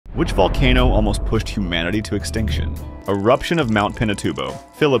Which volcano almost pushed humanity to extinction? Eruption of Mount Pinatubo,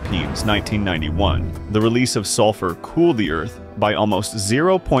 Philippines, 1991. The release of sulfur cooled the Earth by almost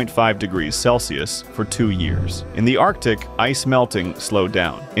 0.5 degrees Celsius for 2 years. In the Arctic, ice melting slowed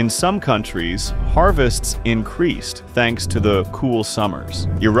down. In some countries, harvests increased thanks to the cool summers.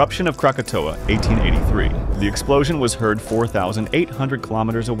 Eruption of Krakatoa, 1883. The explosion was heard 4,800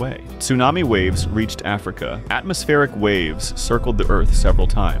 kilometers away. Tsunami waves reached Africa. Atmospheric waves circled the Earth several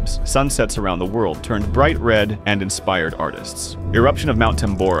times. Sunsets around the world turned bright red and inspired artists. Eruption of Mount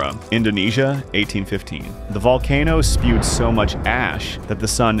Tambora, Indonesia, 1815. The volcano spewed so much ash that the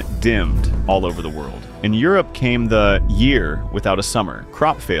sun dimmed all over the world. In Europe came the year without a summer,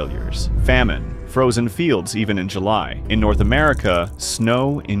 crop failures, famine, frozen fields even in July. In North America,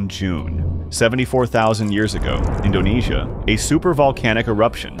 snow in June. 74,000 years ago, Indonesia, a supervolcanic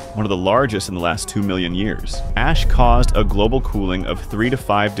eruption, one of the largest in the last 2 million years. Ash caused a global cooling of 3 to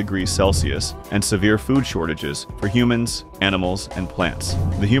 5 degrees Celsius and severe food shortages for humans, animals, and plants.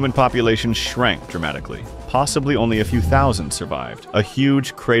 The human population shrank dramatically. Possibly only a few thousand survived. A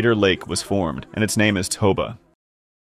huge crater lake was formed, and its name is Toba.